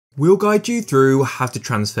We'll guide you through how to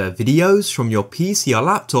transfer videos from your PC or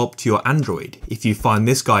laptop to your Android. If you find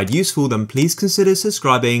this guide useful, then please consider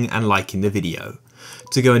subscribing and liking the video.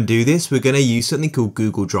 To go and do this, we're going to use something called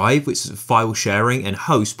Google Drive, which is a file sharing and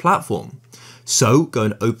host platform. So go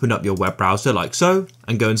and open up your web browser like so,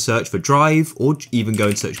 and go and search for Drive, or even go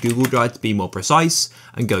and search Google Drive to be more precise,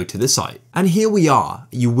 and go to the site. And here we are.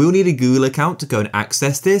 You will need a Google account to go and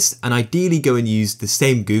access this, and ideally go and use the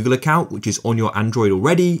same Google account which is on your Android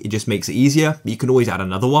already. It just makes it easier, but you can always add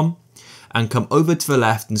another one. And come over to the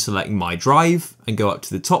left and select My Drive, and go up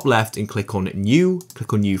to the top left and click on New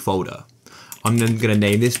Folder. I'm then going to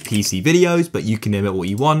name this PC Videos, but you can name it what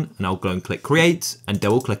you want, and I'll go and click Create and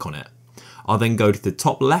double click on it. I'll then go to the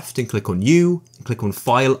top left and click on New, and click on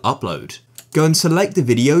File Upload. Go and select the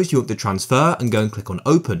videos you want to transfer and go and click on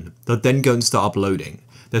Open. They'll then go and start uploading.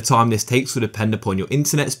 The time this takes will depend upon your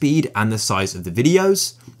internet speed and the size of the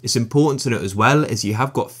videos. It's important to note as well as you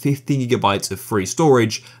have got 15 GB of free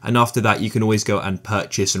storage, and after that you can always go and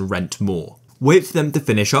purchase and rent more. Wait for them to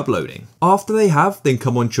finish uploading. After they have, then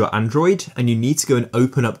come onto your Android and you need to go and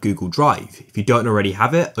open up Google Drive. If you don't already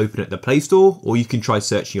have it, open it at the Play Store, or you can try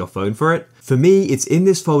searching your phone for it. For me, it's in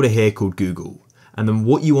this folder here called Google. And then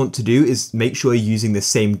what you want to do is make sure you're using the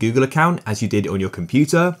same Google account as you did on your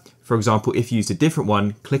computer. For example, if you used a different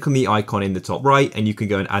one, click on the icon in the top right and you can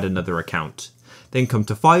go and add another account. Then come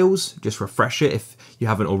to Files, just refresh it if you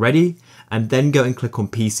haven't already, and then go and click on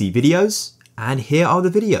PC Videos. And here are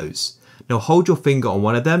the videos. Now hold your finger on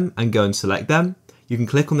one of them and go and select them. You can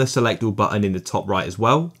click on the select all button in the top right as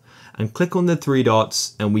well, and click on the three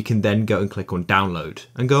dots, and we can then go and click on download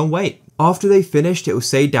and go and wait. After they've finished, it will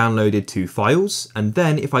say downloaded to files, and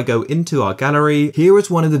then if I go into our gallery, here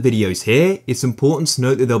is one of the videos here. It's important to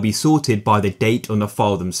note that they'll be sorted by the date on the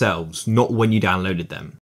file themselves, not when you downloaded them.